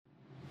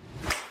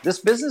This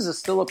business is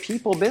still a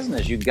people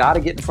business. You got to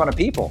get in front of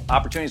people.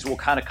 Opportunities will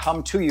kind of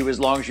come to you as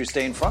long as you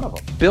stay in front of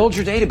them. Build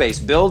your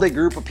database. Build a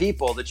group of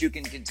people that you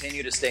can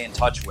continue to stay in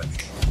touch with.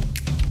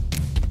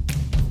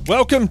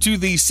 Welcome to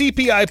the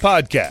CPI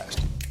Podcast.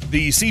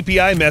 The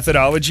CPI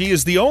methodology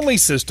is the only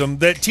system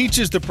that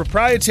teaches the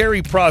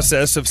proprietary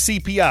process of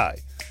CPI,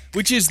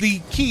 which is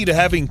the key to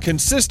having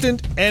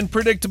consistent and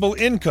predictable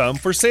income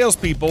for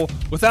salespeople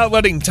without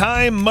letting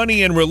time,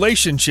 money, and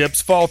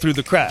relationships fall through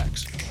the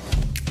cracks.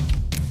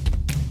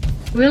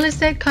 Real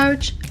estate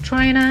coach,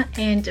 trainer,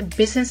 and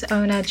business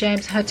owner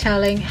James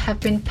Hotelling have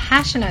been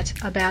passionate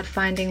about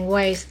finding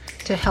ways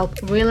to help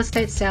real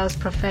estate sales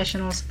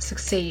professionals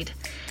succeed.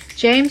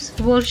 James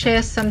will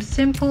share some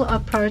simple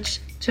approach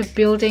to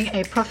building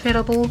a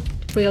profitable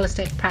real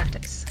estate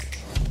practice.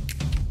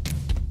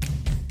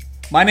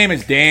 My name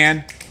is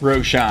Dan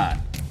Rochon.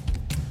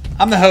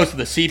 I'm the host of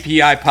the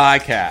CPI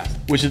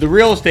Podcast, which is the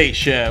real estate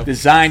show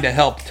designed to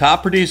help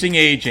top producing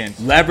agents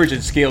leverage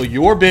and scale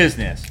your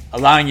business,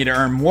 allowing you to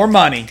earn more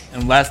money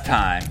in less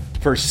time,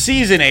 for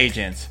seasoned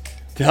agents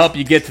to help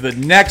you get to the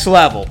next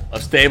level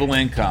of stable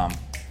income,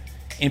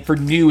 and for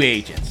new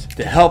agents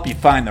to help you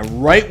find the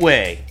right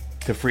way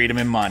to freedom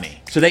and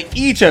money, so that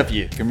each of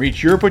you can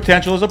reach your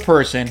potential as a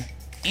person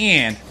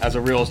and as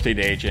a real estate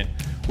agent,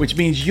 which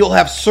means you'll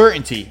have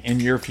certainty in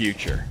your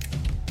future.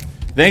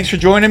 Thanks for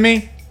joining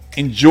me.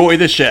 Enjoy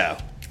the show.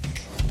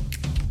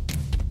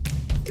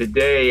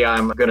 Today,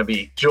 I'm going to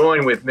be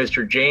joined with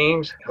Mr.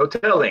 James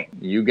Hotelling.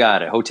 You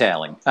got it.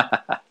 Hotelling.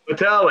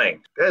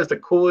 Hotelling. That is the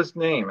coolest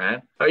name,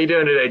 man. How you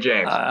doing today,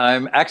 James?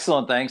 I'm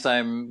excellent, thanks.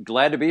 I'm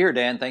glad to be here,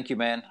 Dan. Thank you,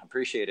 man.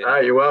 Appreciate it. All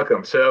right, you're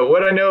welcome. So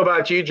what I know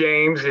about you,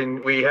 James,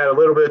 and we had a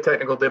little bit of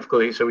technical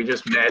difficulty, so we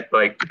just met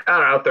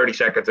 30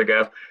 seconds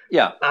ago.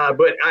 Yeah.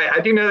 But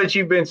I do know that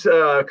you've been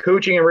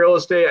coaching in real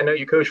estate. I know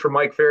you coached for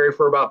Mike Ferry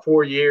for about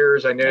 4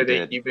 years. I know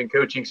that you've been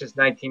coaching since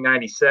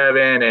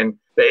 1997, and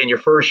in your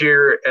first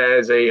year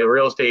as a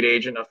real estate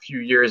agent a few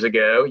years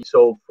ago, you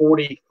sold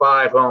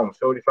 45 homes,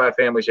 45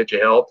 families that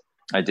you helped.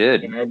 I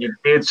did. And you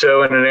did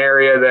so in an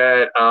area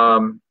that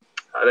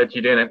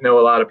you didn't know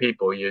a lot of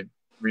people. You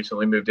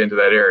recently moved into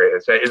that area.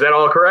 Is that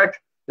all correct?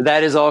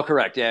 That is all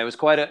correct. Yeah, it was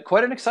quite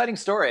an exciting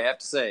story, I have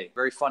to say.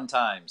 Very fun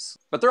times.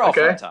 But they're all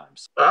fun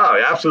times.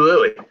 Oh,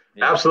 absolutely.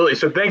 Yeah. Absolutely.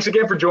 So thanks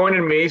again for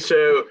joining me.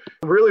 So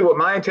really what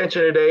my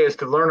intention today is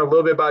to learn a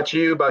little bit about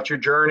you, about your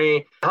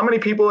journey. How many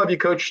people have you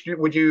coached,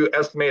 would you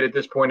estimate at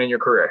this point in your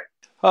career?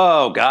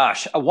 Oh,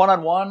 gosh. A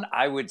one-on-one,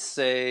 I would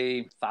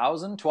say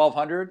 1,000,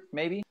 1,200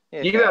 maybe.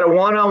 You got a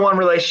one-on-one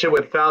relationship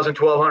with 1,000,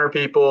 1,200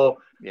 people,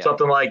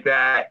 something like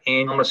that.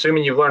 And I'm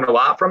assuming you've learned a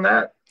lot from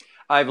that?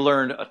 I've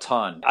learned a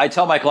ton. I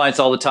tell my clients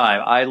all the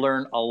time, I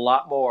learn a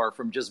lot more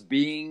from just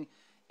being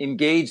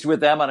engaged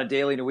with them on a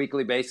daily and a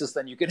weekly basis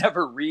than you can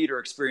ever read or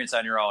experience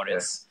on your own. Yeah.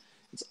 It's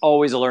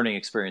always a learning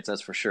experience,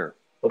 that's for sure.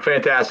 Well,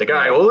 fantastic. All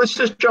right. Well, let's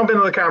just jump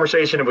into the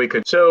conversation if we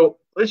could. So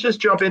let's just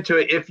jump into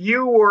it. If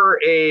you were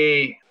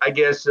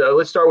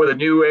let's start with a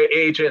new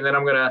agent, and then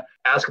I'm going to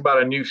ask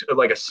about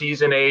a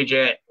seasoned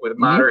agent with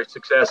moderate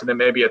success, and then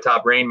maybe a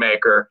top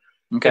rainmaker.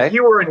 Okay. If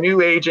you were a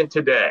new agent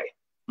today,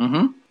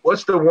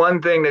 what's the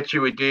one thing that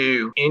you would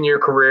do in your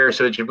career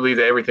so that you believe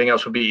that everything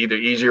else would be either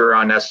easier or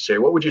unnecessary?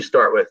 What would you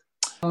start with?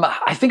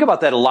 I think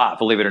about that a lot,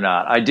 believe it or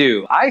not. I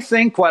do. I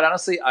think, quite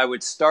honestly, I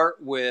would start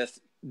with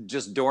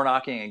just door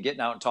knocking and getting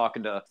out and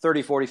talking to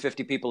 30, 40,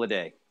 50 people a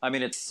day. I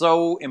mean, it's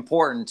so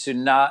important to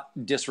not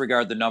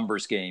disregard the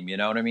numbers game. You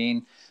know what I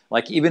mean?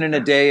 Like, even in a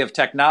day of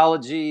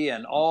technology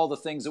and all the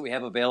things that we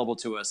have available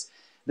to us,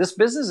 this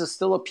business is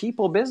still a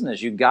people business.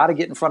 You got to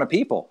get in front of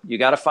people. You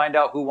got to find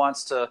out who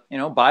wants to,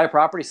 buy a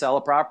property, sell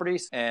a property.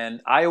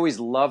 And I always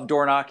loved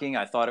door knocking.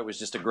 I thought it was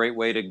just a great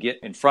way to get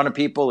in front of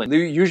people and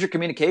use your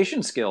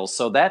communication skills.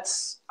 So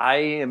I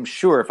am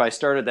sure if I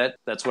started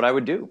that's what I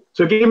would do.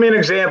 So give me an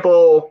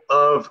example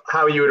of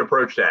how you would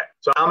approach that.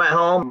 So I'm at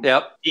home,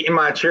 eating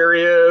my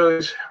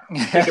Cheerios,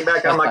 kicking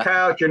back on my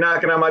couch. You're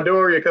knocking on my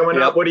door. You're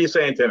coming up. What are you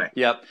saying to me?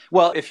 Yep.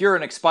 Well, if you're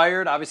an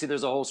expired, obviously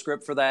there's a whole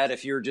script for that.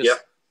 If you're just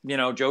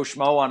Joe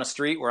Schmo on a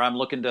street where I'm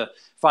looking to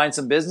find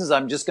some business,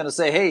 I'm just going to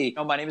say, hey,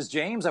 my name is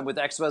James. I'm with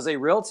XYZ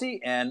Realty.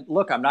 And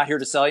look, I'm not here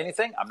to sell you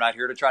anything. I'm not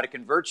here to try to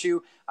convert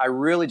you. I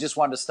really just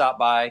wanted to stop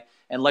by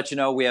and let you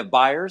know we have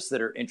buyers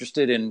that are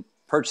interested in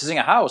purchasing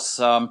a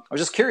house. I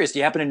was just curious, do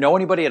you happen to know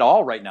anybody at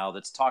all right now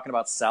that's talking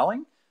about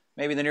selling,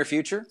 maybe in the near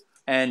future?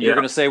 And you're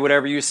going to say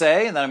whatever you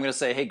say. And then I'm going to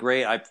say, hey,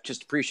 great. I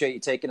just appreciate you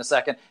taking a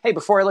second. Hey,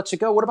 before I let you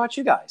go, what about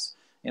you guys?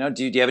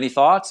 Do you have any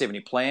thoughts? Do you have any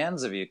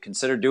plans? Have you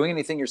considered doing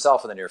anything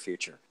yourself in the near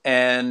future?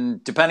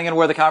 And depending on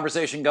where the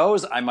conversation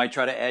goes, I might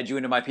try to add you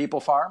into my people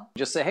farm.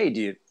 Just say, hey,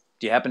 do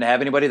you happen to have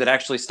anybody that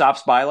actually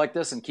stops by like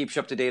this and keeps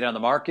you up to date on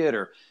the market,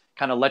 or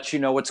kind of lets you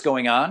know what's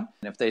going on?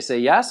 And if they say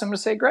yes, I'm going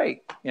to say,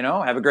 great,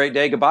 have a great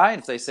day, goodbye. And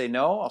if they say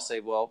no, I'll say,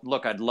 well,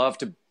 look, I'd love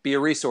to be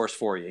a resource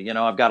for you.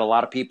 I've got a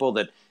lot of people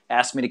that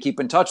ask me to keep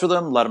in touch with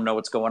them, let them know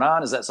what's going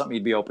on. Is that something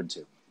you'd be open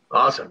to?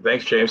 Awesome.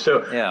 Thanks, James. So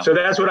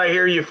that's what I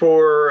hear you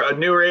for. A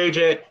newer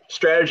agent,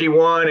 strategy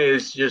one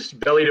is just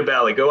belly to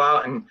belly. Go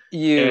out and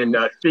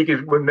speak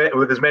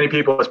with as many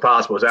people as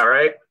possible. Is that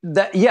right?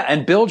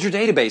 And build your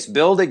database.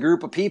 Build a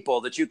group of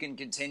people that you can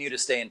continue to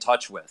stay in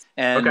touch with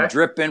and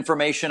drip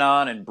information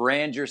on and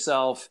brand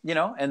yourself,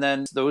 and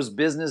then those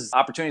business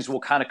opportunities will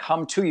kind of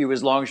come to you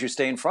as long as you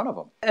stay in front of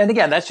them. And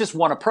again, that's just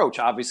one approach.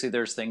 Obviously,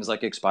 there's things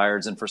like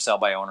expireds and for sale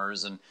by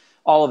owners and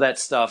all of that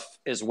stuff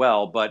as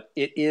well. But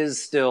it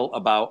is still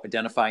about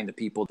identifying the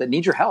people that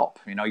need your help.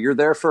 You're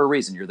there for a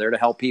reason. You're there to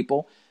help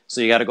people.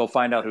 So you got to go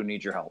find out who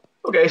needs your help.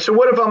 Okay. So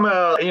what if I'm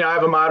I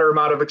have a moderate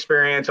amount of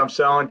experience. I'm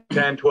selling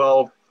 10,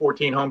 12,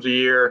 14 homes a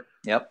year.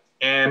 Yep.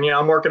 And,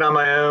 I'm working on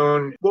my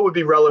own. What would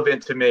be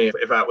relevant to me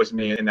if that was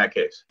me in that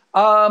case?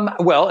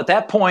 Well, at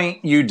that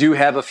point, you do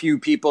have a few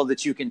people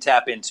that you can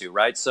tap into,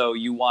 right? So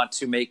you want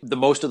to make the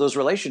most of those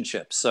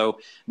relationships. So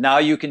now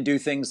you can do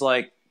things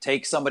like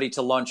take somebody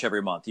to lunch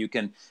every month. You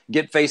can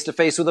get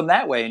face-to-face with them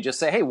that way and just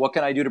say, hey, what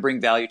can I do to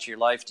bring value to your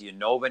life? Do you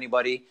know of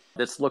anybody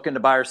that's looking to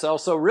buy or sell?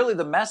 So really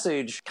the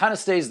message kind of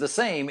stays the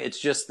same. It's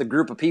just the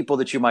group of people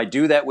that you might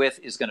do that with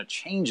is going to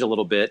change a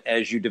little bit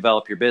as you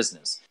develop your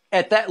business.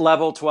 At that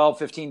level, 12,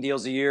 15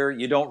 deals a year,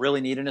 you don't really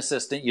need an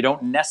assistant. You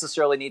don't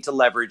necessarily need to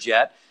leverage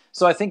yet.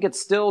 So I think it's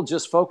still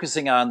just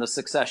focusing on the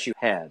success you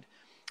had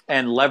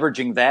and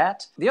leveraging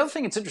that. The other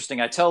thing that's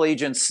interesting, I tell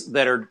agents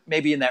that are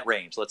maybe in that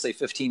range, let's say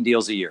 15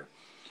 deals a year.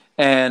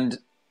 And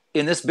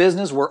in this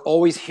business, we're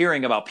always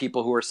hearing about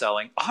people who are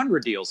selling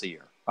 100 deals a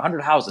year,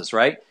 100 houses,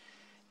 right?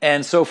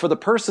 And so for the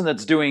person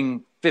that's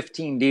doing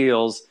 15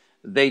 deals,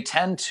 they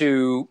tend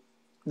to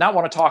not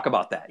want to talk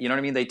about that. You know what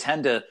I mean? They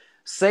tend to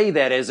say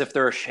that as if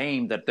they're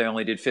ashamed that they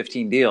only did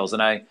 15 deals.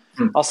 And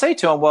I'll say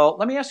to them, well,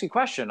 let me ask you a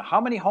question.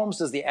 How many homes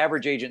does the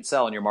average agent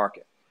sell in your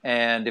market?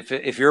 And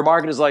if your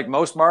market is like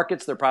most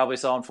markets, they're probably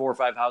selling 4 or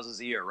 5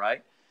 houses a year,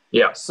 right?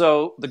 Yeah.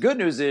 So the good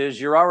news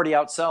is you're already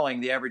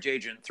outselling the average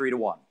agent 3 to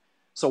 1.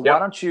 So why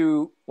don't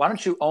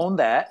you own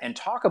that and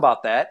talk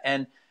about that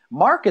and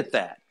market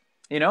that?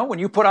 When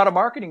you put out a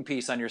marketing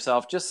piece on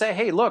yourself, just say,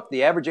 hey, look,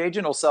 the average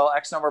agent will sell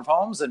X number of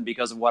homes. And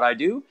because of what I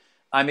do,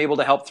 I'm able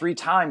to help 3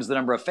 times the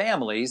number of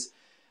families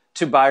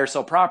to buy or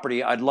sell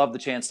property. I'd love the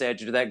chance to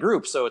add you to that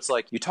group. So it's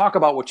like you talk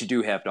about what you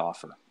do have to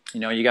offer.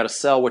 You got to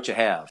sell what you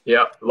have.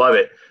 Yeah, love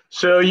it.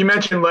 So you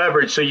mentioned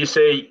leverage. So you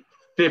say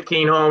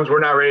 15 homes, we're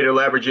not ready to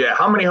leverage yet.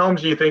 How many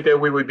homes do you think that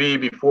we would be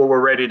before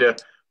we're ready to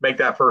make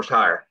that first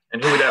hire?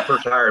 And who would that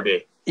first hire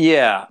be?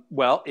 Yeah.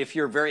 Well, if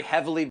you're very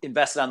heavily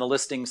invested on the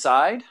listing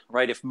side,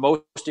 right, if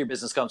most of your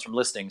business comes from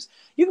listings,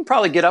 you can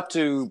probably get up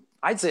to,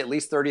 I'd say at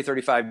least 30,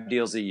 35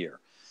 deals a year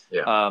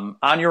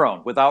on your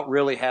own without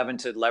really having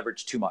to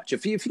leverage too much.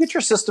 If you get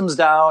your systems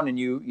down and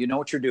you know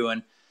what you're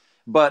doing,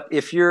 but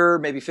if you're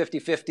maybe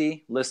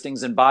 50-50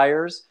 listings and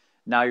buyers,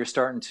 now you're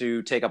starting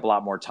to take up a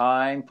lot more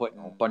time, putting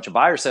a bunch of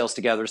buyer sales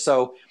together.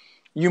 So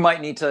you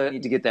might need to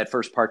get that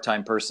first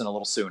part-time person a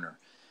little sooner.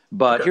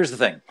 But here's the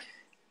thing.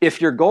 If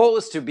your goal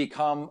is to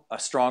become a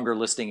stronger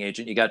listing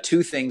agent, you got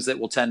 2 things that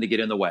will tend to get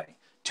in the way.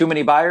 Too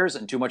many buyers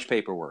and too much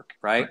paperwork,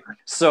 right?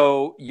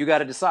 So you got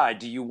to decide,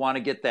 do you want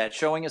to get that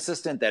showing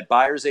assistant, that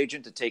buyer's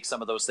agent to take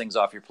some of those things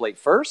off your plate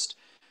first?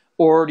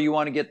 Or do you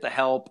want to get the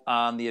help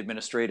on the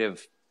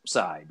administrative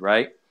side,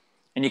 right?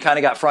 And you kind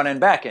of got front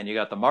end, back end. You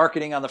got the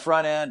marketing on the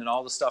front end and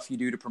all the stuff you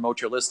do to promote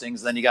your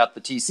listings. Then you got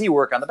the TC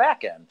work on the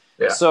back end.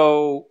 Yeah.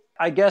 So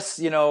I guess,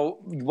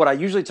 what I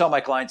usually tell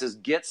my clients is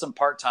get some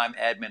part-time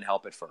admin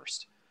help at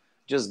first.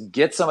 Just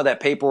get some of that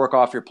paperwork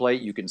off your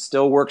plate. You can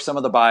still work some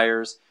of the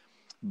buyers,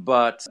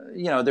 but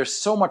there's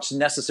so much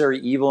necessary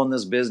evil in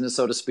this business,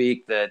 so to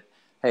speak, that,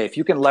 hey, if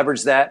you can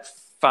leverage that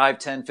 5,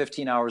 10,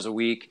 15 hours a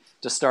week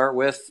to start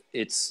with,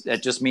 it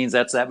just means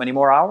that's that many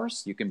more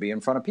hours you can be in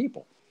front of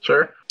people.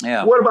 Sure.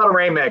 Yeah. What about a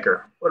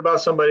rainmaker? What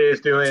about somebody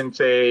that's doing,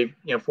 say,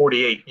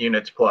 48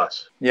 units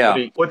plus? Yeah.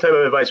 What type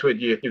of advice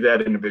would you give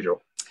that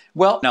individual?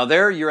 Well, now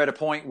there you're at a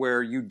point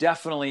where you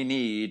definitely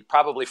need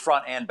probably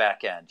front and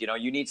back end.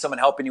 You need someone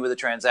helping you with the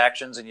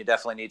transactions, and you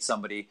definitely need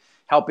somebody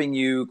helping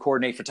you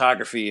coordinate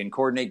photography and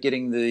coordinate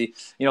getting the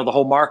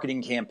whole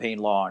marketing campaign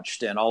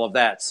launched and all of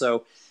that.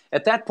 So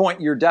at that point,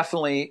 you're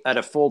definitely at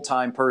a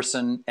full-time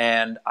person.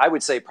 And I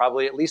would say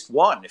probably at least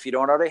one, if you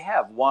don't already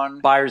have one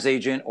buyer's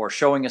agent or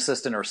showing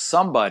assistant or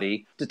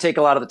somebody to take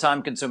a lot of the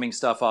time-consuming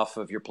stuff off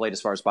of your plate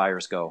as far as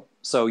buyers go.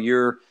 So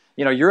you're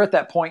at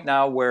that point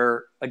now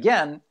where,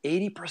 again,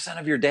 80%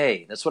 of your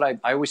day, that's what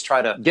I always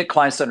try to get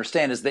clients to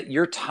understand, is that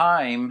your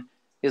time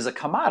is a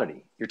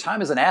commodity. Your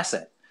time is an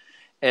asset.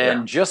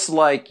 And just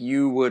like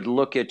you would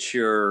look at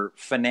your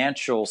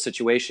financial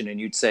situation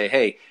and you'd say,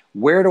 hey,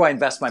 where do I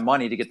invest my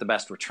money to get the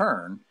best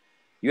return?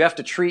 You have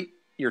to treat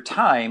your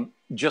time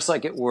just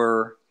like it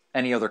were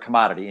any other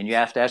commodity. And you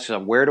have to ask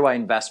yourself, where do I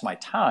invest my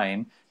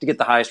time to get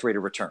the highest rate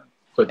of return?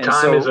 So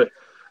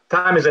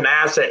time is an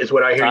asset is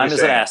what I hear you say. Time is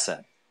an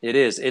asset. It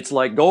is. It's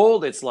like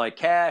gold. It's like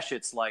cash.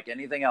 It's like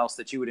anything else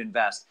that you would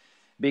invest,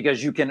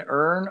 because you can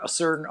earn a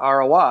certain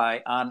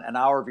ROI on an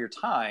hour of your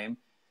time,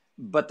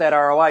 but that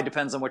ROI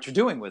depends on what you're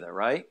doing with it,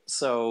 right?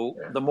 So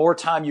the more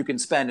time you can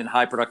spend in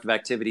high productive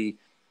activity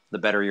the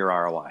better your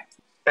ROI.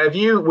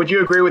 Would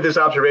you agree with this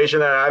observation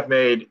that I've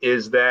made,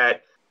 is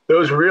that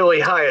those really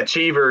high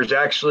achievers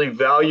actually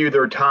value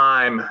their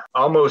time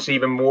almost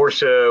even more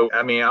so?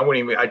 I mean,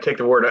 I take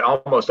the word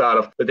almost out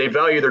of, but they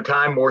value their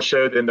time more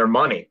so than their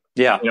money.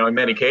 Yeah. In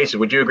many cases.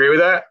 Would you agree with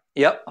that?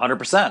 Yep,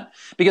 100%.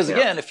 Because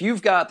again, if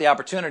you've got the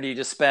opportunity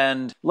to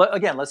spend,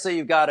 again, let's say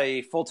you've got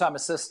a full-time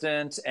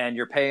assistant and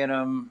you're paying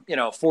them,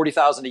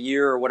 $40,000 a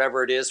year or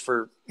whatever it is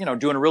for,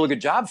 doing a really good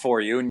job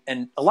for you.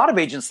 And a lot of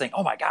agents think,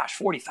 oh my gosh,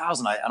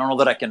 $40,000, I don't know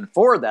that I can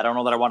afford that. I don't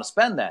know that I want to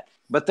spend that.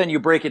 But then you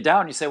break it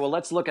down and you say, well,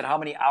 let's look at how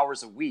many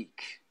hours a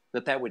week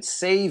that would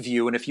save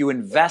you. And if you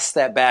invest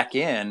that back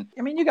in,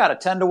 you got a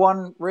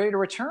 10-to-1 rate of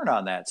return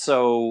on that.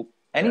 So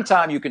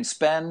anytime you can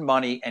spend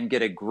money and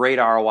get a great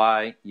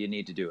ROI, you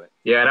need to do it.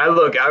 Yeah, and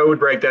I would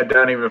break that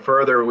down even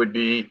further. It would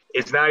be,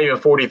 it's not even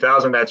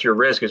 40,000 that's your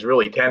risk, it's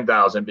really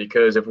 10,000,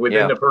 because if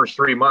within the first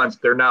 3 months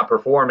they're not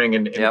performing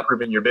and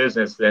improving your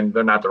business, then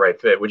they're not the right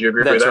fit. Would you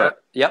agree with that? Right.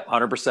 Yep,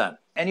 100%.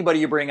 Anybody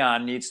you bring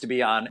on needs to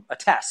be on a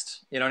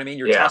test. You know what I mean?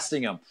 You're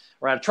testing them,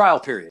 or at a trial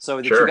period, so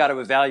that you got to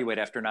evaluate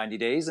after 90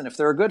 days. And if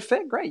they're a good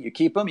fit, great, you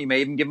keep them. You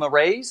may even give them a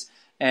raise.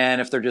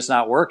 And if they're just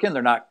not working,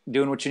 they're not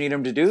doing what you need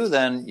them to do,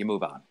 then you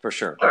move on, for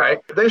sure. All right.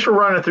 Thanks for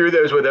running through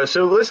those with us.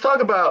 So let's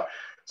talk about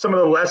some of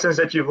the lessons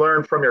that you've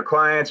learned from your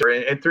clients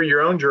and through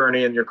your own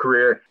journey in your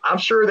career. I'm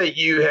sure that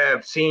you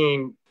have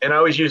seen, and I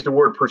always use the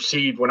word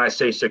perceived when I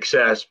say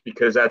success,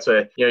 because that's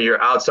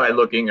you're outside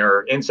looking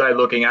or inside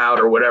looking out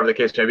or whatever the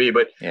case may be.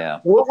 But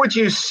what would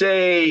you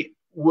say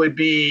would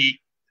be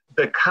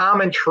the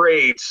common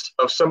traits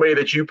of somebody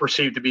that you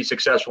perceive to be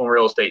successful in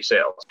real estate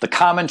sales? The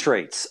common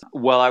traits.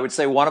 Well, I would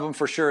say one of them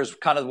for sure is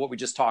kind of what we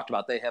just talked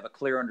about. They have a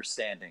clear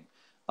understanding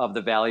of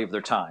the value of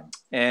their time,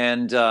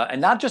 and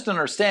not just an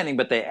understanding,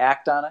 but they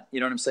act on it. You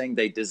know what I'm saying?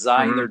 They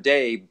design their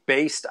day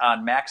based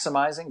on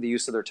maximizing the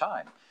use of their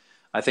time.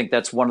 I think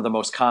that's one of the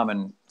most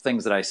common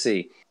things that I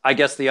see. I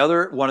guess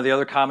one of the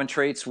other common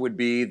traits would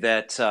be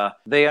that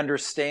they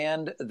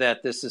understand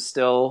that this is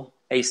still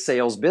a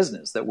sales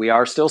business, that we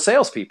are still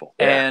salespeople.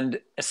 Yeah. And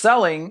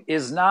selling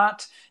is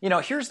not,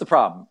 here's the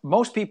problem.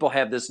 Most people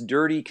have this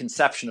dirty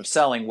conception of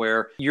selling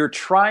where you're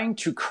trying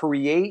to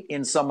create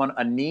in someone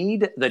a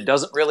need that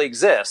doesn't really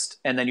exist,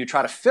 and then you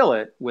try to fill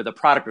it with a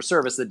product or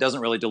service that doesn't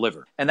really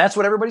deliver. And that's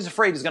what everybody's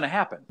afraid is going to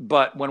happen.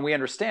 But when we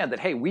understand that,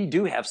 hey, we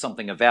do have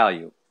something of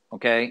value,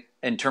 okay,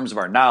 in terms of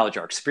our knowledge,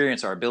 our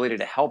experience, our ability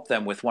to help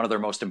them with one of their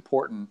most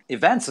important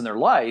events in their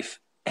life,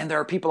 and there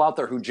are people out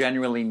there who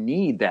genuinely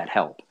need that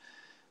help.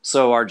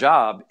 So our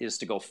job is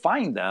to go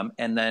find them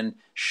and then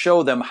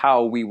show them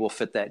how we will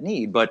fit that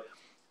need. But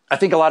I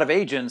think a lot of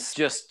agents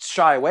just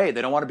shy away.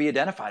 They don't want to be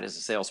identified as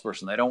a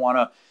salesperson. They don't want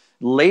to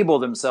label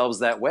themselves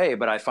that way.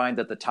 But I find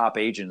that the top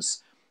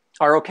agents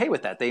are okay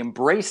with that. They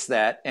embrace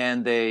that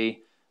and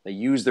they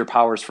use their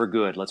powers for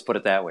good. Let's put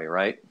it that way,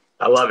 right?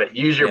 I love it.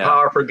 Use your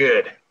power for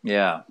good.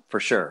 Yeah, for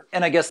sure.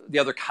 And I guess the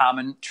other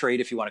common trait,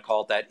 if you want to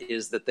call it that,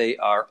 is that they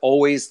are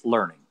always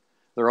learning.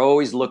 They're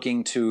always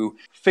looking to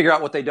figure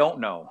out what they don't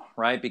know,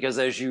 right? Because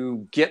as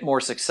you get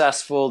more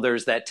successful,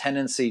 there's that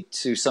tendency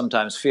to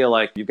sometimes feel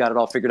like you've got it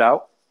all figured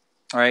out,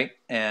 right?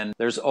 And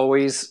there's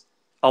always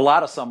a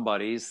lot of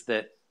somebodies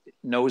that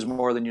knows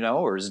more than you know,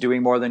 or is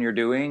doing more than you're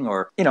doing,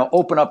 or,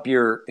 open up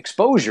your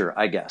exposure,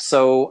 I guess.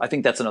 So I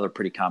think that's another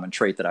pretty common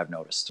trait that I've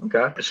noticed.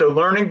 Okay. So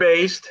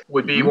learning-based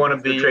would be one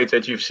of the traits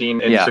that you've seen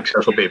in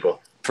successful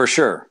people. For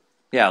sure.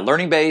 Yeah,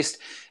 learning-based.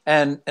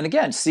 And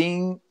again,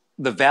 seeing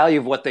the value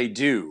of what they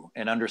do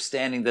and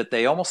understanding that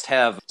they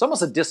it's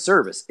almost a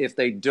disservice if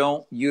they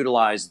don't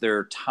utilize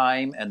their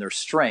time and their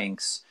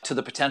strengths to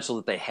the potential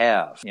that they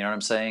have. You know what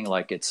I'm saying?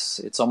 Like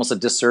it's almost a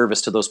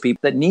disservice to those people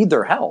that need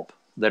their help,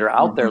 that are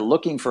out there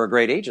looking for a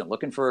great agent,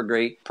 looking for a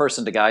great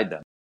person to guide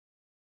them.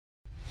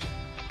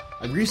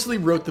 I recently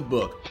wrote the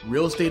book,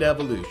 Real Estate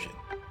Evolution,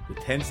 the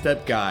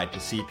 10-step guide to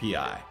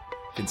CPI,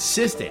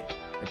 consistent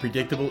and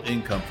predictable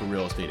income for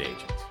real estate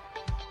agents.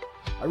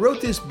 I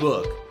wrote this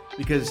book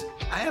because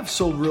I have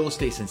sold real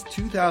estate since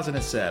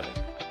 2007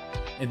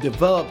 and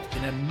developed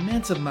an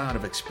immense amount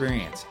of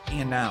experience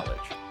and knowledge.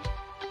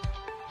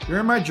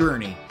 During my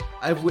journey,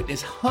 I've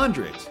witnessed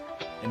hundreds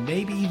and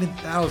maybe even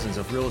thousands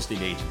of real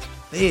estate agents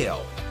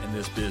fail in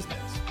this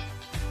business.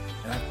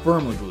 And I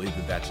firmly believe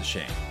that that's a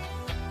shame.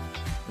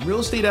 In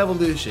Real Estate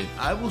Evolution,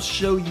 I will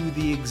show you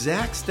the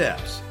exact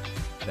steps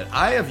that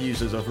I have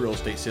used as a real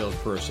estate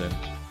salesperson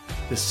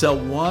to sell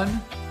 1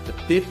 to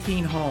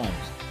 15 homes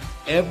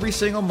every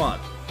single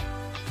month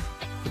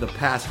for the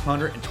past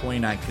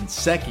 129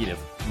 consecutive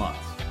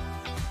months.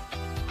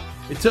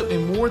 It took me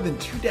more than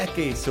 2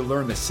 decades to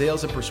learn the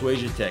sales and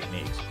persuasion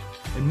techniques,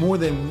 and more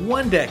than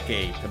 1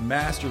 decade to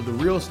master the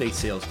real estate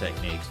sales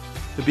techniques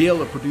to be able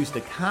to produce the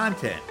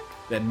content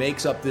that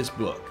makes up this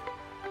book.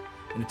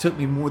 And it took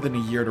me more than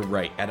a year to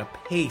write at a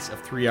pace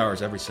of 3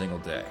 hours every single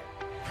day.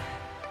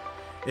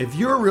 If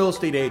you're a real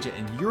estate agent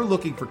and you're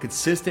looking for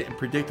consistent and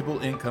predictable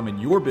income in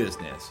your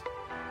business,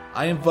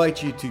 I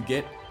invite you to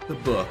get the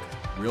book,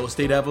 Real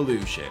Estate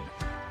Evolution.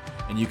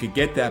 And you can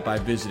get that by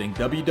visiting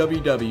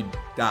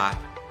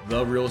www.amazon.com/realestateencome.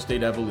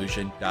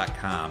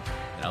 therealestateevolution.com,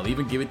 and I'll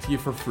even give it to you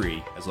for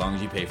free as long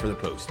as you pay for the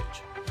postage.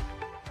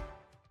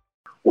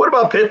 What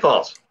about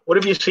pitfalls? What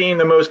have you seen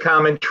the most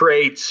common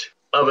traits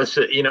of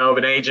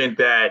an agent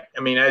that,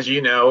 I mean, as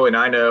you know, and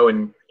I know,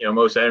 and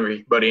most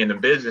everybody in the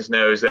business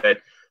knows that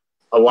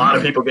a lot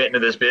of people get into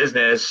this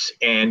business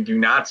and do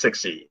not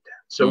succeed.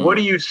 So what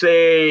do you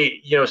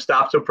say,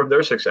 stops them from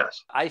their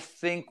success? I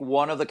think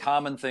one of the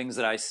common things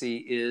that I see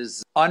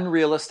is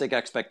unrealistic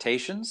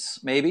expectations,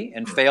 maybe,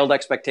 and failed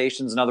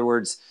expectations. In other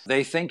words,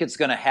 they think it's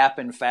going to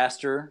happen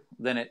faster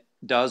than it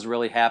does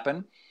really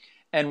happen.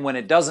 And when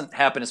it doesn't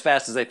happen as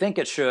fast as they think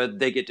it should,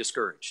 they get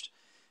discouraged.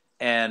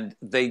 And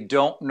they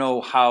don't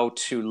know how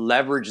to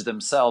leverage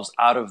themselves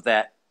out of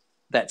that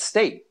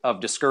state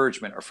of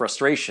discouragement or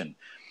frustration.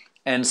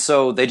 And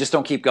so they just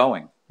don't keep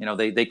going.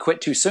 They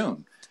quit too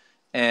soon.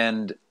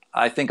 And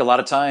I think a lot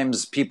of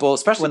times people,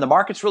 especially when the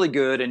market's really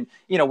good, and,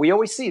 we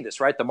always see this,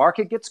 right? The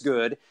market gets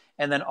good,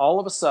 and then all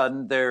of a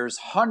sudden there's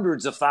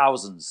hundreds of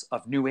thousands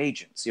of new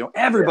agents.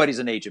 Everybody's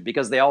an agent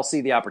because they all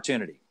see the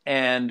opportunity.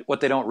 And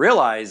what they don't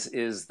realize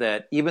is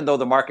that even though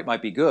the market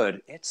might be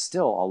good, it's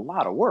still a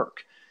lot of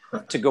work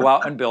to go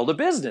out and build a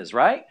business,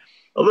 right?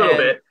 A little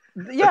bit.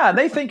 Yeah,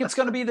 they think it's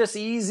going to be this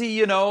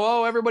easy,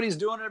 everybody's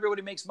doing it,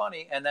 everybody makes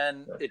money, and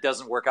then it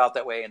doesn't work out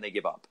that way and they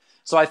give up.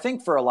 So I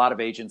think for a lot of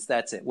agents,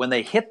 that's it. When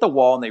they hit the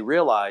wall and they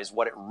realize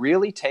what it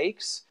really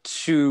takes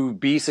to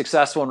be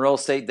successful in real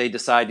estate, they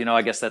decide,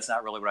 I guess that's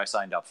not really what I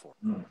signed up for.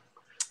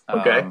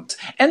 Okay.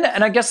 And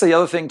I guess the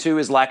other thing too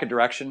is lack of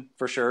direction,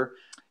 for sure.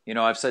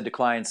 I've said to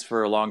clients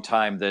for a long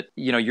time that,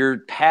 your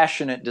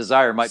passionate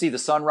desire might see the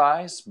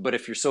sunrise, but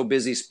if you're so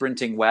busy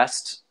sprinting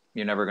west,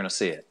 you're never going to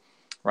see it.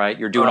 Right?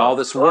 You're doing all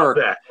this work.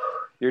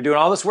 You're doing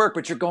all this work,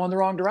 but you're going the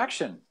wrong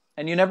direction.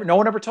 And no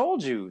one ever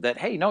told you that,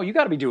 hey, no, you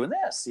got to be doing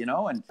this,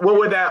 and what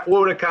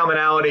would a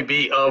commonality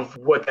be of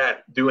what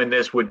that doing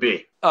this would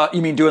be?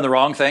 You mean doing the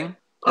wrong thing?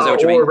 Is that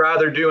what you mean? Or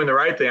rather doing the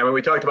right thing. I mean,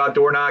 we talked about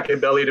door knocking,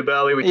 belly to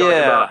belly. We talked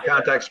about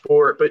contact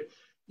sport, but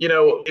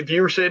if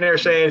you were sitting there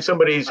saying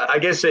I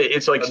guess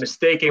it's like a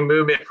mistaken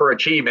movement for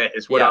achievement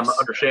is what I'm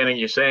understanding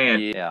you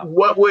saying. Yeah.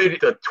 What would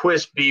the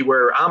twist be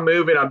where I'm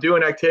moving, I'm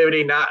doing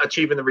activity, not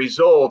achieving the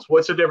results?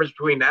 What's the difference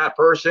between that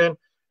person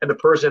and the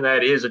person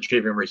that is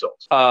achieving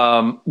results?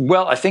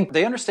 Well, I think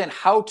they understand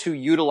how to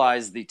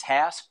utilize the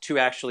task to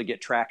actually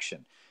get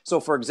traction. So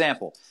for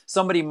example,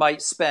 somebody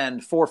might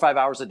spend 4 or 5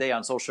 hours a day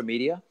on social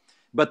media,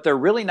 but they're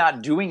really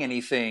not doing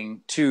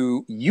anything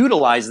to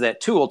utilize that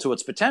tool to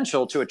its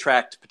potential to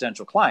attract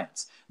potential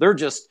clients. They're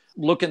just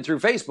looking through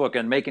Facebook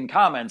and making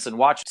comments and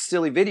watch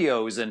silly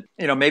videos and,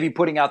 maybe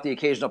putting out the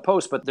occasional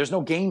post, but there's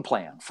no game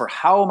plan for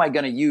how am I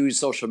going to use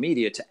social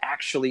media to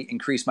actually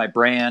increase my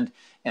brand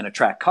and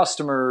attract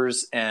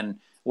customers and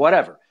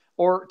whatever.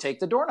 Or take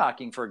the door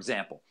knocking, for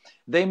example.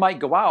 They might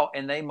go out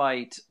and they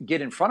might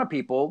get in front of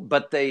people,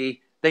 but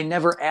they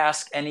never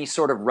ask any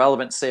sort of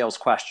relevant sales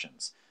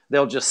questions.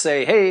 They'll just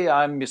say, hey,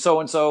 I'm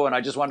so-and-so, and I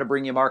just wanted to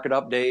bring you a market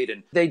update.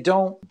 And they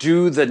don't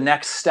do the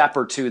next step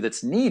or two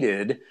that's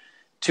needed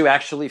to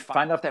actually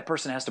find out if that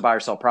person has to buy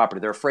or sell property.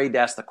 They're afraid to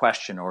ask the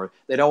question, or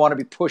they don't want to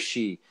be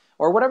pushy,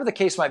 or whatever the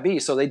case might be.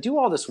 So they do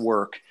all this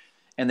work,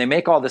 and they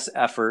make all this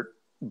effort,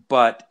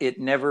 but it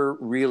never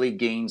really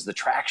gains the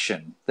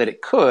traction that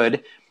it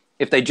could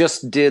if they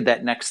just did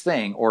that next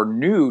thing or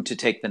knew to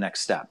take the next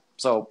step.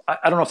 So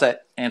I don't know if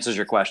that answers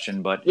your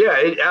question, but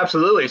yeah,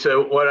 absolutely.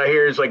 So what I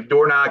hear is like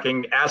door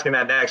knocking, asking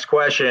that next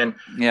question.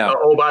 Yeah.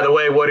 Oh, by the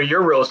way, what are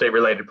your real estate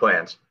related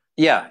plans?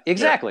 Yeah,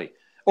 exactly.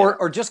 Yeah.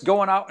 Or just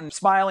going out and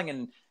smiling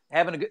and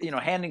having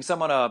handing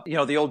someone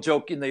the old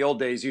joke in the old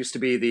days used to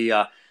be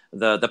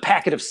the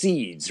packet of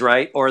seeds,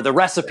 right? Or the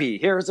recipe.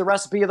 Here's the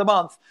recipe of the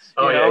month.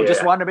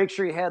 Just wanted to make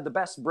sure you had the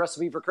best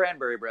recipe for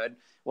cranberry bread.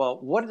 Well,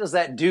 what does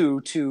that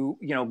do to,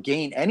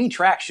 gain any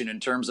traction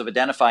in terms of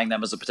identifying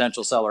them as a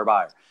potential seller or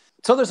buyer?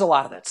 So there's a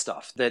lot of that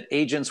stuff that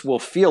agents will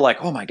feel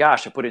like, oh my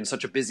gosh, I put in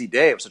such a busy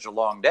day. It was such a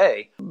long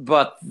day.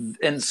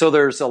 And so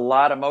there's a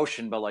lot of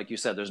motion, but like you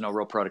said, there's no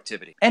real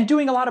productivity. And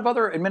doing a lot of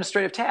other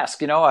administrative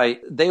tasks.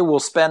 They will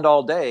spend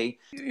all day,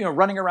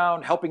 running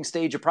around helping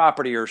stage a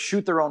property or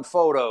shoot their own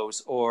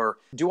photos or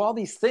do all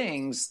these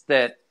things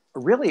that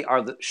really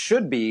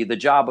should be the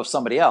job of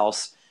somebody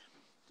else.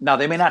 Now,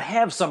 they may not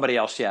have somebody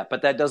else yet,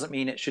 but that doesn't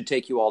mean it should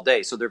take you all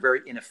day. So they're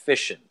very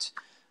inefficient.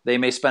 They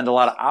may spend a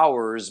lot of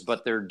hours,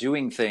 but they're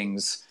doing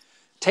things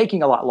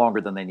taking a lot longer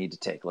than they need to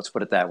take. Let's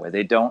put it that way.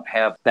 They don't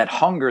have that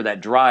hunger,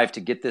 that drive to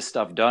get this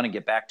stuff done and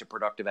get back to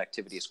productive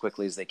activity as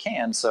quickly as they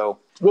can. So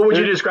what would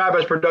you describe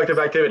as productive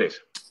activities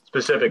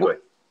specifically?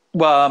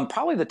 Well,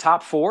 probably the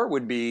top 4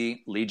 would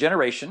be lead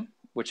generation,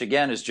 which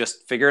again is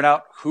just figuring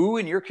out who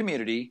in your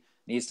community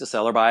needs to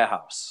sell or buy a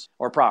house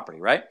or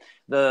property, right?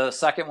 The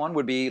second one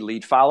would be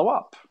lead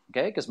follow-up,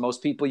 okay? Because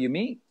most people you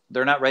meet,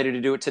 they're not ready to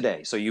do it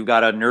today. So you've got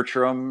to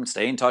nurture them,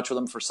 stay in touch with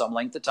them for some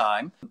length of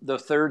time. The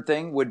third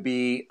thing would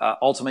be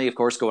ultimately, of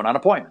course, going on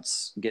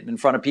appointments, getting in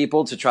front of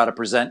people to try to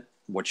present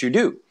what you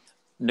do.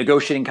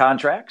 Negotiating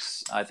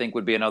contracts, I think,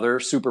 would be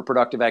another super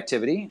productive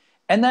activity.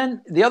 And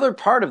then the other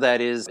part of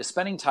that is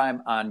spending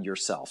time on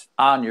yourself,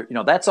 on your,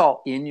 that's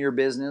all in your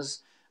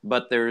business,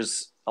 but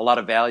there's a lot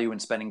of value in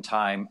spending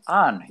time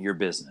on your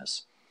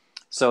business.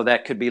 So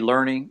that could be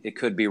learning. It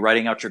could be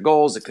writing out your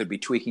goals. It could be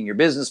tweaking your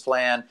business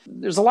plan.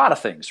 There's a lot of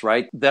things,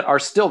 right, that are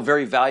still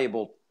very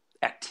valuable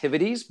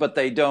activities, but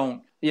they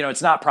don't,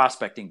 it's not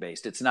prospecting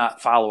based. It's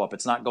not follow up.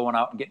 It's not going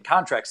out and getting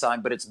contracts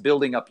signed, but it's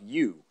building up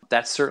you.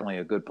 That's certainly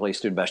a good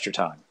place to invest your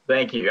time.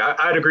 Thank you.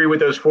 I'd agree with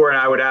those four, and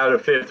I would add a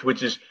fifth,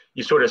 which is,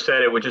 you sort of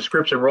said it, which is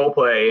scripts and role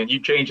play, and you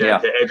change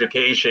that to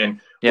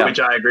education, which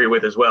I agree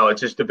with as well.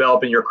 It's just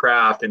developing your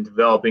craft and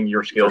developing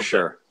your skill set. For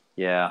sure.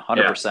 Yeah,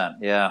 100%.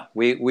 Yeah.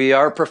 We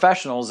are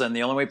professionals, and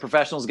the only way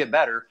professionals get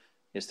better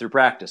is through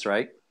practice,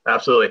 right?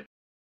 Absolutely.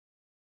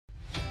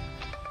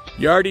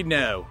 You already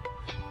know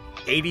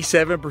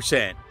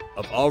 87%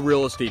 of all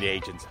real estate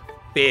agents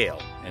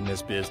fail in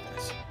this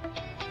business.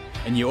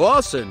 And you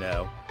also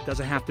know it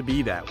doesn't have to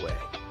be that way.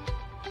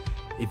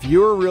 If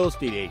you're a real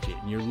estate agent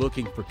and you're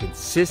looking for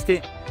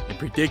consistent and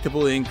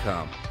predictable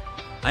income,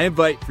 I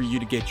invite for you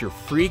to get your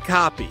free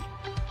copy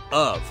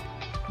of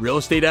Real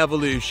Estate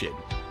Evolution,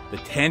 the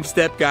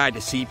 10-step guide to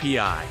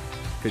CPI,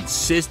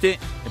 consistent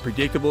and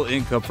predictable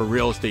income for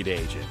real estate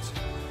agents.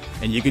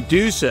 And you can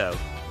do so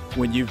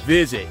when you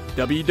visit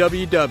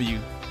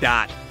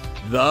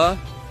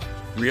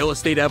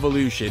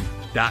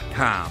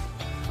www.therealestateevolution.com.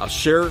 I'll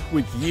share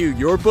with you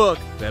your book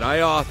that I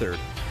authored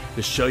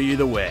to show you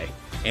the way.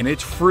 And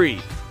it's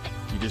free.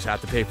 You just have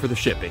to pay for the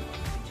shipping.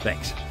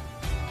 Thanks.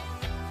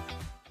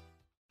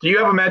 Do you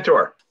have a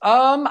mentor?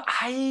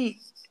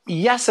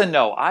 Yes and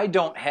no. I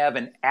don't have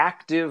an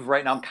active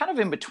right now. I'm kind of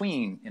in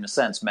between, in a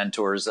sense,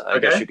 mentors, I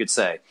guess you could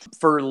say.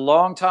 For a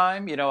long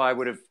time, I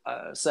would have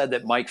said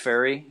that Mike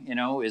Ferry,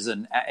 is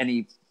and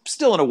he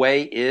still in a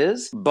way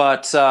is,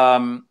 but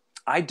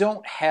I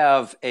don't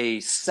have a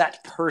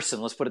set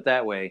person, let's put it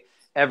that way,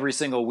 every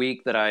single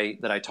week that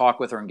I talk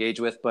with or engage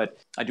with, but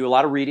I do a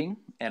lot of reading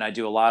and I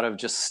do a lot of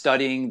just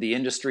studying the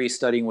industry,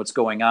 studying what's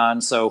going on.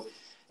 So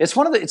it's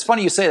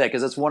funny you say that,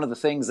 because it's one of the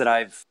things that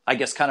I've, I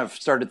guess, kind of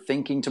started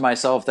thinking to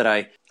myself that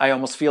I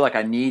almost feel like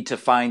I need to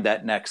find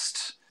that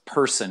next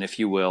person, if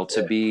you will,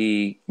 to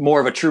be more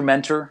of a true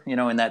mentor,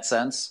 in that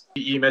sense.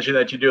 You mentioned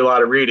that you do a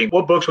lot of reading.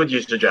 What books would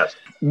you suggest?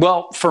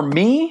 Well, for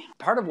me,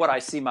 part of what I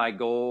see my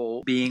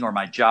goal being, or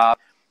my job,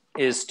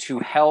 is to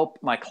help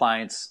my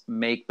clients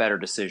make better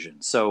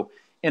decisions. So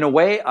in a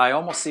way, I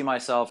almost see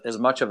myself as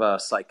much of a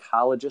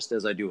psychologist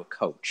as I do a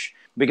coach,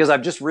 because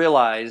I've just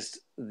realized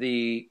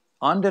the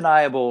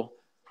undeniable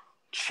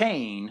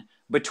chain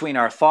between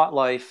our thought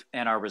life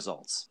and our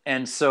results.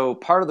 And so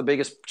part of the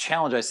biggest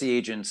challenge I see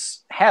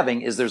agents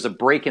having is there's a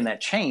break in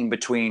that chain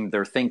between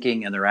their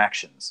thinking and their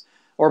actions,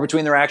 or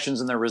between their actions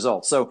and their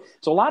results. So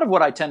a lot of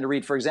what I tend to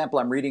read, for example,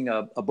 I'm reading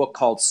a book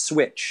called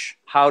Switch,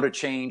 How to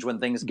Change When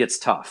Things Gets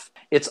Tough.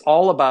 It's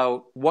all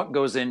about what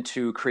goes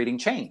into creating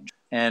change.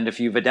 And if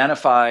you've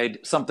identified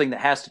something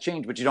that has to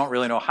change, but you don't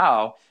really know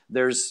how,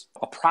 there's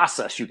a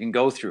process you can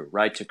go through,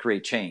 right, to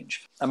create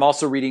change. I'm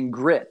also reading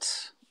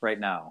Grit right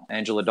now,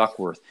 Angela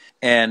Duckworth.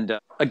 And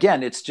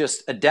again, it's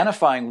just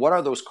identifying what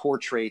are those core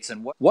traits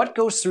and what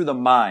goes through the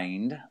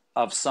mind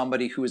of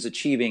somebody who is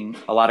achieving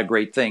a lot of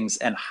great things,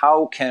 and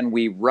how can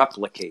we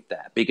replicate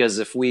that? Because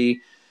if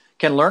we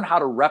can learn how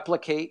to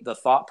replicate the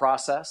thought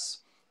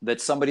process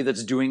that somebody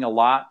that's doing a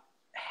lot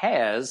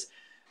has,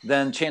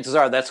 then chances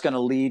are that's going to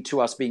lead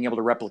to us being able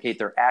to replicate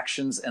their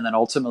actions and then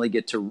ultimately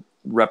get to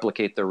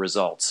replicate their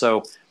results.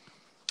 So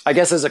I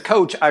guess as a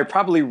coach, I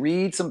probably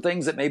read some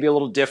things that may be a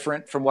little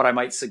different from what I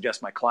might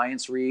suggest my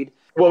clients read.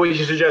 What would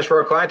you suggest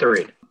for a client to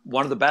read?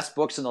 One of the best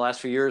books in the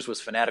last few years was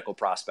Fanatical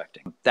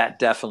Prospecting. That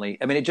definitely,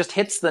 it just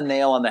hits the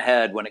nail on the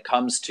head when it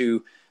comes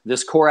to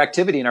this core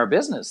activity in our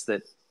business,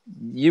 that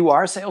you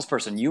are a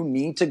salesperson. You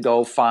need to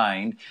go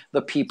find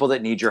the people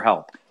that need your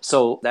help.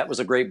 So that was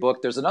a great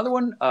book. There's another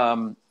one.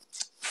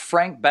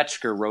 Frank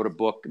Betchker wrote a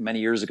book many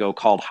years ago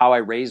called How I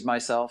Raised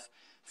Myself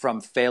from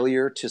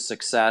Failure to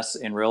Success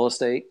in Real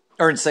Estate,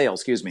 or in Sales,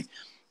 excuse me.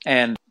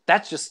 And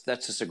that's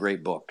just a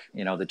great book,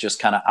 that just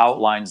kind of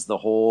outlines the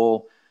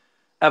whole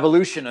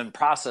evolution and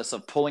process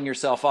of pulling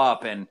yourself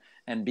up and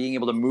being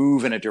able to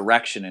move in a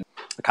direction and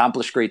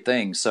accomplish great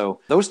things.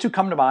 So those two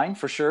come to mind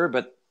for sure,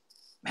 but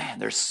man,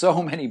 there's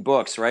so many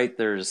books, right?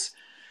 There's,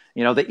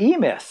 the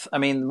E-Myth.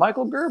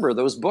 Michael Gerber,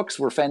 those books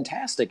were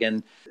fantastic.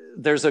 And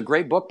there's a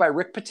great book by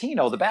Rick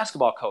Pitino, the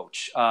basketball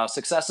coach,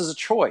 Success is a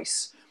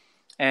Choice.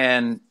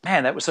 And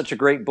man, that was such a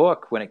great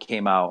book when it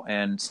came out,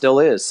 and still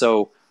is.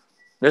 So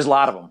there's a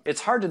lot of them. It's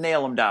hard to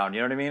nail them down.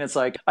 You know what I mean? It's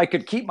like I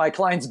could keep my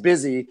clients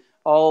busy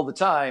all the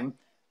time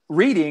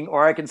reading,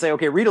 or I can say,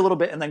 okay, read a little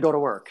bit and then go to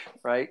work,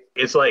 right?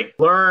 It's like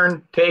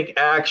learn, take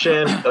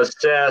action,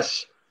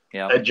 assess,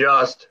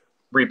 adjust,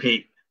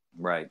 repeat.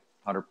 Right.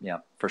 Yeah,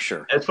 for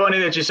sure. It's funny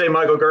that you say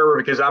Michael Gerber,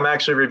 because I'm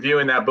actually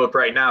reviewing that book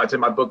right now. It's in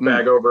my book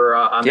bag over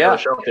on the other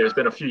shelf there. It's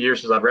been a few years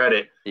since I've read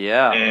it.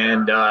 Yeah.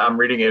 And I'm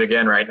reading it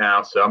again right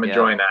now, so I'm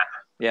enjoying that.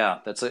 Yeah,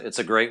 it's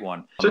a great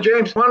one. So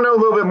James, I want to know a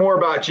little bit more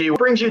about you. What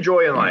brings you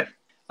joy in life?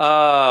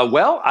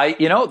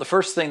 Well, the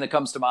first thing that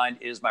comes to mind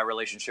is my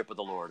relationship with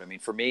the Lord. I mean,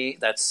 for me,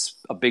 that's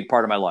a big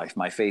part of my life,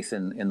 my faith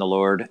in the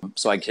Lord.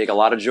 So I take a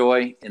lot of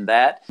joy in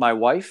that. My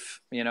wife,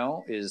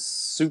 is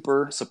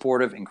super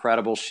supportive,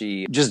 incredible.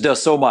 She just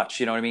does so much,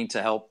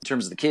 to help in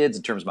terms of the kids,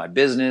 in terms of my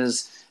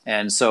business.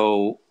 And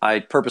so I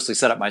purposely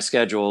set up my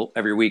schedule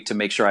every week to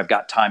make sure I've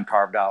got time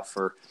carved out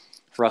for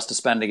us to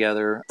spend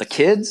together. The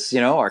kids,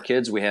 our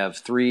kids, we have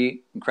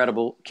 3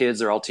 incredible kids.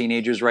 They're all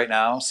teenagers right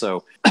now.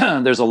 So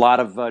there's a lot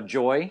of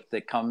joy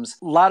that comes,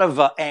 a lot of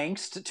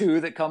angst too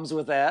that comes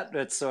with that.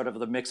 It's sort of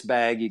the mixed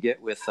bag you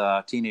get with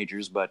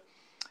teenagers, but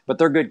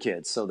they're good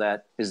kids. So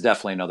that is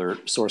definitely another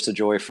source of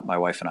joy for my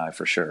wife and I,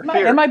 for sure.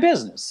 And my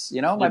business,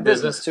 my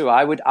business too.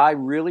 I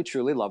really,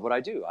 truly love what I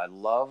do. I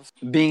love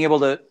being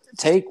able to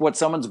take what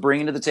someone's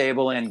bringing to the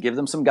table and give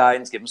them some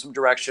guidance, give them some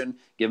direction,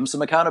 give them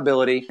some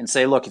accountability, and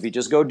say, look, if you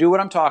just go do what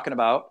I'm talking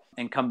about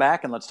and come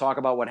back and let's talk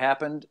about what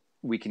happened,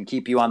 we can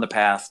keep you on the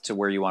path to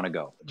where you want to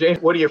go.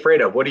 James, what are you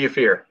afraid of? What do you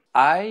fear?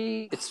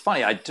 It's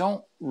funny. I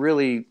don't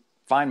really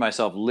find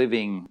myself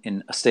living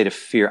in a state of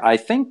fear. I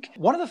think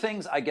one of the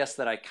things I guess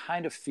that I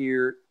kind of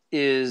fear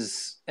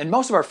is, and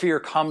most of our fear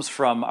comes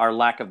from our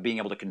lack of being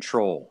able to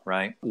control,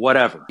 right?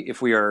 Whatever.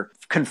 If we are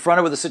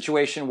confronted with a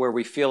situation where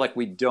we feel like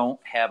we don't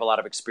have a lot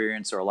of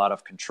experience or a lot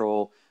of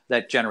control,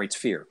 that generates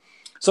fear.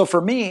 So for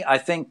me, I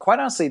think, quite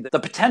honestly, the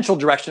potential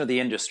direction of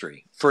the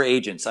industry for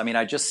agents, I mean,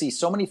 I just see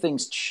so many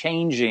things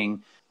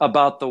changing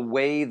about the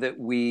way that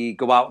we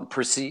go out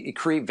and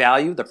create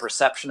value, the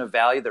perception of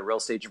value that real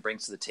estate agent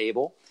brings to the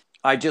table.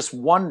 I just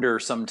wonder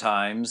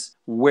sometimes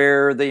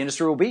where the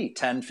industry will be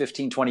 10,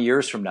 15, 20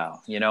 years from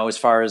now, as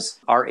far as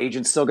our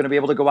agents still going to be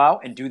able to go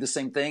out and do the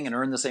same thing and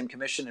earn the same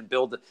commission and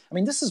build.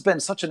 This has been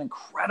such an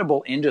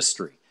incredible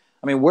industry.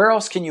 Where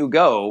else can you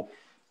go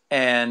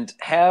and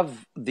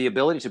have the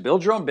ability to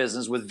build your own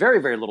business with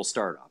very, very little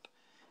startup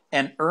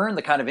and earn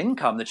the kind of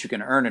income that you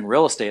can earn in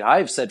real estate?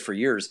 I've said for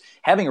years,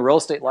 having a real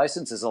estate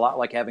license is a lot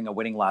like having a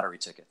winning lottery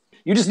ticket.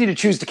 You just need to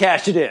choose to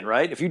cash it in,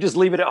 right? If you just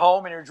leave it at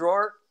home in your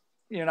drawer,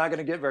 you're not going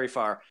to get very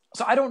far.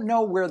 So I don't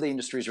know where the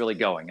industry is really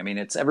going.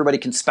 Everybody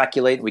can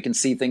speculate. We can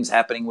see things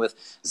happening with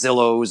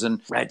Zillows and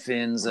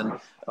Redfins and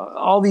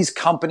all these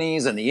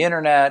companies and the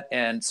internet.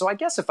 And so I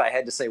guess if I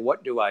had to say,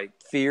 what do I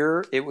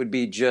fear? It would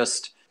be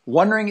just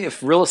wondering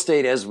if real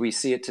estate as we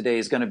see it today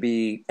is going to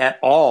be at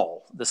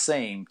all the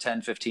same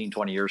 10, 15,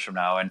 20 years from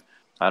now. And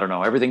I don't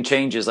know, everything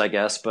changes, I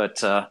guess,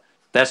 but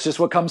that's just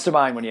what comes to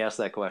mind when you ask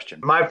that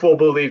question. My full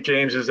belief,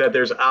 James, is that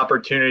there's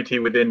opportunity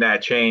within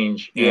that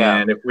change. Yeah.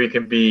 And if we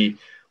can be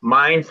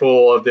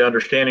mindful of the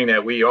understanding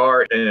that we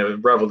are in a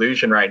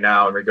revolution right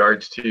now in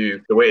regards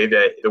to the way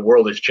that the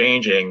world is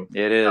changing.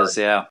 It is,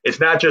 yeah. It's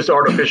not just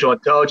artificial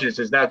intelligence.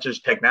 It's not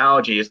just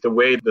technology. It's the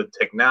way the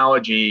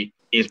technology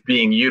is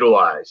being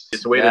utilized.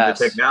 It's the way that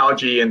the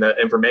technology and the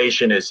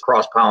information is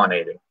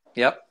cross-pollinating.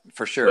 Yep,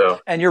 for sure.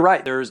 So, and you're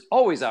right. There's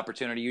always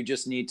opportunity. You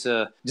just need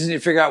to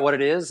figure out what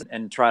it is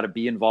and try to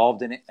be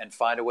involved in it and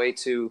find a way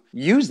to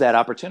use that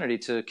opportunity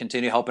to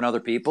continue helping other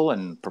people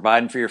and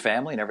providing for your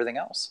family and everything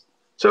else.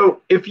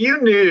 So if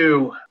you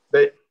knew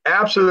that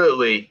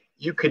absolutely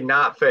you could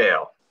not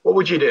fail, what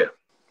would you do?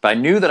 If I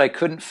knew that I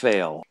couldn't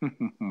fail,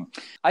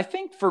 I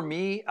think for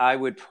me,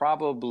 I've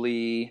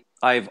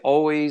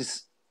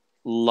always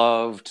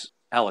loved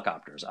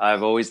helicopters.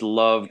 I've always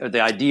loved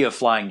the idea of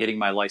flying, getting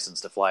my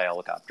license to fly a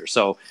helicopter.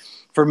 So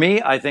for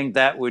me, I think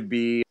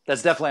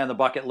that's definitely on the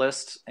bucket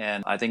list.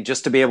 And I think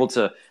just to be able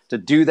to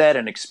do that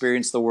and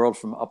experience the world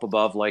from up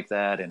above like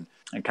that and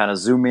kind of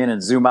zoom in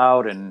and zoom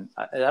out. And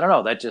I don't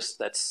know,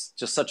 that's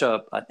just such an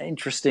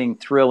interesting,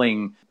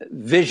 thrilling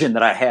vision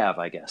that I have,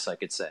 I guess I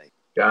could say.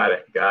 Got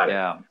it.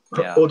 Yeah.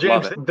 Well,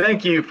 James,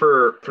 thank you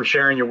for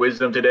sharing your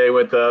wisdom today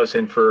with us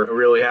and for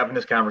really having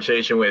this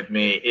conversation with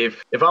me.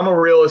 If I'm a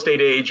real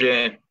estate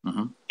agent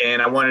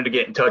and I wanted to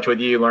get in touch with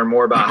you, learn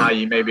more about how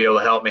you may be able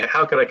to help me,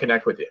 how could I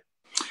connect with you?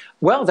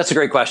 Well, that's a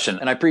great question.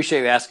 And I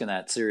appreciate you asking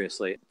that,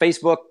 seriously.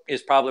 Facebook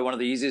is probably one of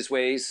the easiest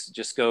ways.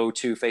 Just go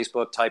to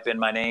Facebook, type in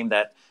my name,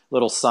 that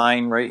little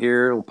sign right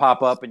here will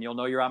pop up and you'll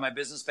know you're on my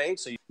business page.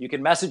 So you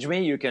can message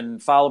me, you can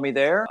follow me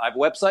there. I have a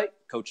website,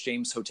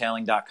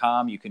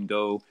 CoachJamesHoteling.com. You can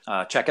go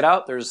check it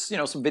out. There's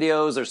some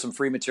videos, there's some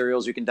free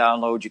materials you can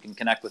download. You can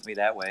connect with me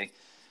that way.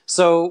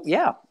 So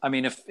yeah,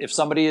 if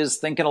somebody is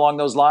thinking along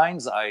those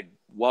lines, I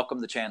welcome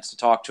the chance to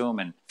talk to them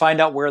and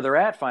find out where they're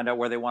at, find out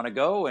where they want to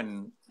go,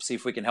 and see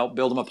if we can help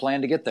build them a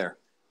plan to get there.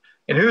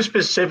 And who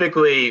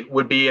specifically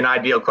would be an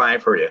ideal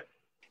client for you?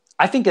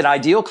 I think an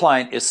ideal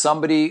client is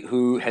somebody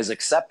who has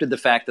accepted the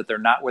fact that they're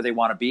not where they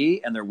want to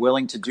be and they're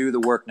willing to do the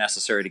work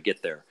necessary to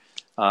get there.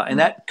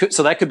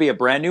 That could be a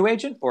brand new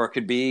agent, or it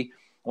could be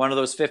one of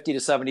those 50 to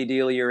 70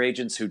 deal a year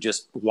agents who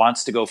just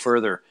wants to go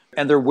further.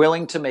 And they're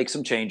willing to make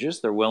some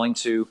changes. They're willing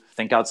to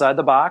think outside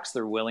the box.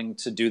 They're willing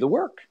to do the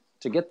work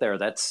to get there.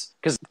 That's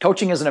because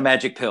coaching isn't a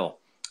magic pill.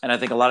 And I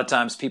think a lot of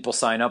times people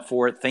sign up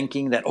for it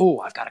thinking that,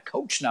 I've got a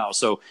coach now.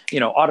 So,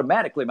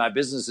 automatically my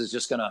business is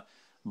just going to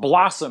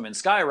blossom and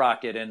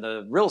skyrocket and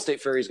the real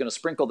estate fairy is going to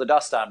sprinkle the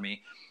dust on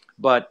me.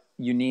 But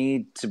you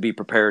need to be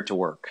prepared to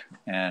work.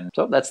 And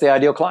so that's the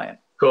ideal client.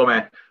 Cool,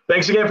 man.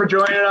 Thanks again for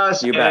joining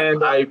us. You bet.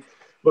 And I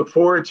look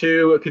forward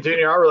to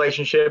continuing our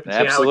relationship and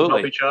seeing how we can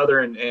help each other.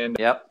 And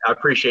yep. I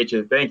appreciate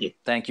you. Thank you.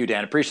 Thank you,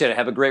 Dan. Appreciate it.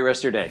 Have a great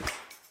rest of your day.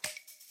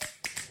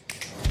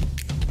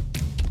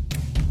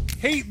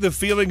 Hate the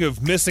feeling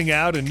of missing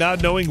out and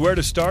not knowing where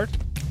to start?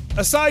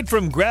 Aside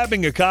from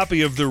grabbing a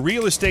copy of The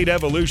Real Estate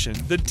Evolution,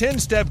 the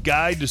 10-step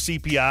guide to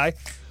CPI,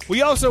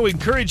 we also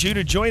encourage you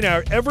to join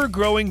our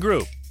ever-growing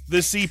group, the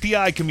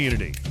CPI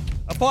Community.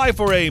 Apply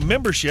for a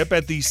membership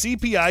at the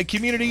CPI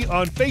Community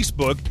on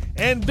Facebook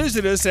and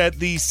visit us at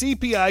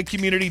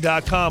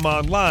thecpicommunity.com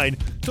online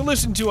to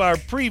listen to our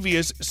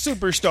previous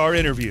superstar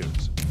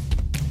interviews.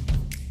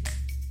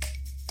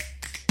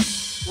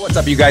 What's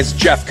up, you guys?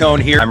 Jeff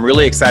Cohn here. I'm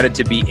really excited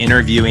to be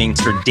interviewing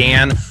Mr.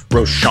 Dan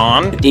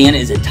Rochon. Dan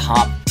is a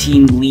top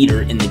team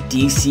leader in the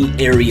DC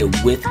area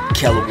with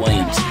Keller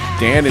Williams.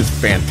 Dan is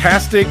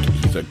fantastic.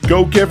 He's a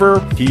go-giver.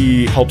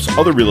 He helps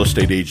other real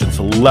estate agents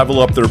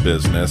level up their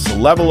business,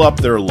 level up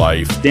their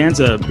life. Dan's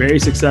a very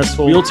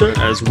successful realtor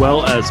as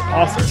well as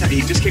author.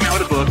 He just came out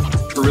with a book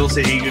for real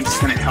estate agents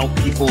to kind of help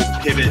people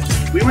pivot.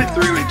 We went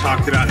through and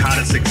talked about how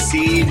to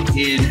succeed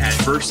in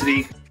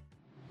adversity.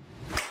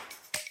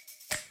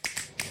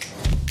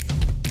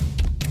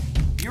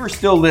 If you are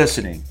still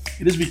listening,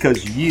 it is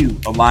because you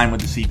align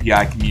with the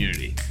CPI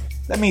community.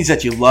 That means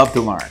that you love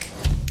to learn.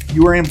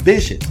 You are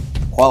ambitious,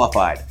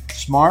 qualified,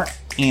 smart,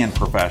 and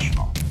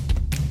professional.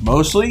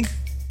 Mostly,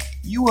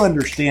 you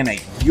understand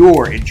that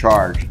you're in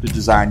charge to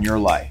design your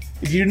life.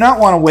 If you do not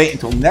want to wait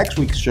until next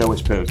week's show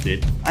is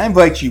posted, I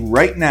invite you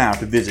right now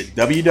to visit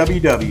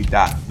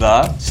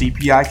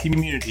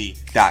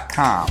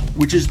www.thecpicommunity.com,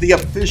 which is the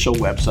official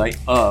website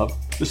of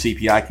the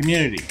CPI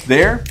community.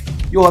 There,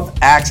 you'll have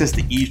access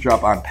to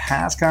eavesdrop on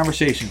past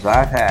conversations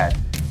I've had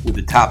with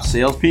the top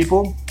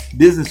salespeople,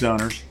 business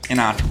owners, and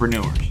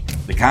entrepreneurs.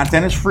 The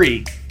content is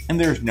free and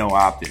there's no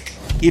opt-in.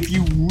 If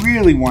you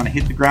really want to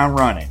hit the ground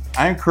running,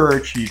 I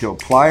encourage you to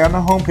apply on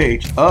the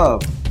homepage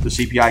of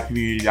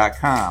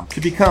thecpicommunity.com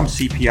to become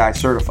CPI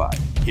certified.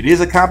 It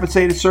is a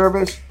compensated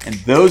service, and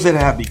those that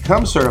have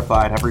become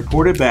certified have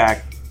reported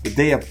back that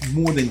they have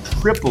more than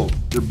tripled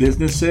their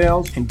business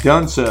sales and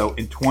done so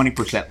in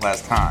 20%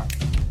 less time.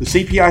 The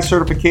CPI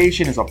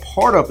certification is a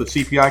part of the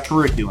CPI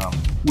curriculum,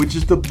 which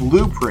is the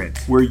blueprint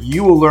where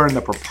you will learn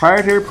the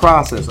proprietary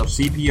process of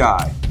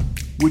CPI,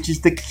 which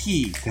is the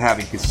key to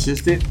having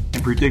consistent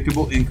and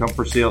predictable income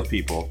for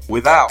salespeople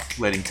without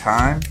letting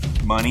time,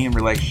 money, and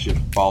relationships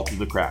fall through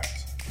the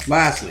cracks.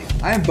 Lastly,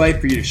 I invite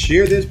for you to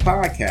share this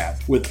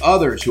podcast with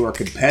others who are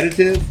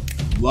competitive,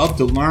 love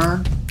to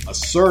learn,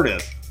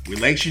 assertive,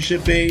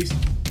 relationship-based,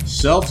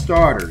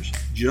 self-starters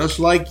just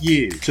like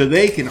you, so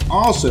they can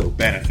also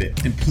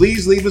benefit. And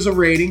please leave us a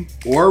rating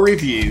or a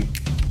review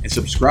and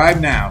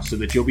subscribe now so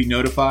that you'll be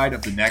notified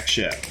of the next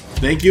show.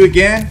 Thank you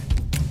again.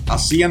 I'll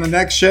see you on the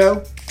next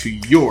show. To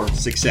your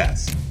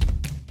success.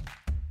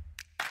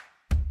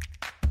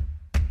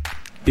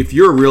 If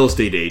you're a real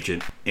estate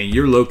agent and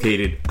you're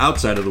located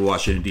outside of the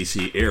Washington,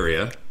 D.C.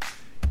 area,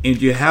 and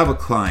you have a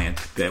client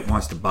that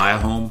wants to buy a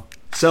home,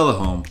 sell a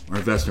home, or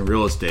invest in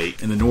real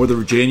estate in the Northern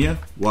Virginia,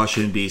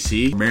 Washington,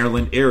 D.C.,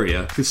 Maryland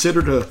area,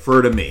 consider to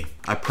refer to me.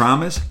 I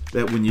promise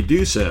that when you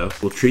do so,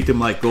 we'll treat them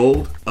like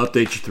gold,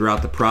 update you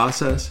throughout the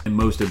process, and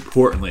most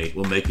importantly,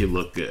 we'll make you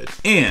look good.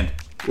 And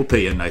we'll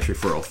pay you a nice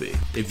referral fee.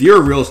 If you're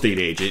a real estate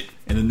agent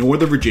in the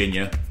Northern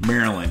Virginia,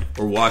 Maryland,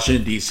 or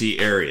Washington, D.C.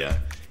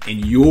 area,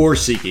 and you're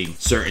seeking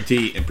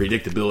certainty and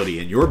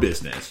predictability in your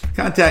business,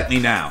 contact me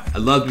now.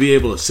 I'd love to be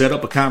able to set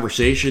up a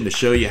conversation to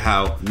show you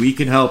how we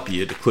can help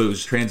you to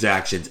close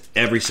transactions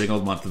every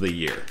single month of the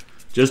year.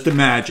 Just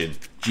imagine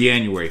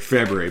January,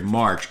 February,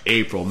 March,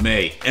 April,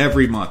 May,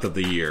 every month of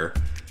the year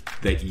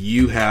that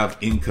you have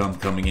income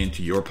coming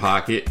into your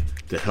pocket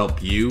to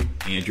help you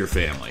and your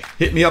family.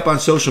 Hit me up on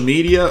social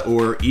media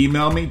or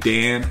email me,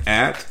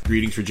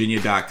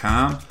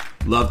 Dan@greetingsvirginia.com.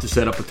 Love to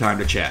set up a time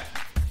to chat.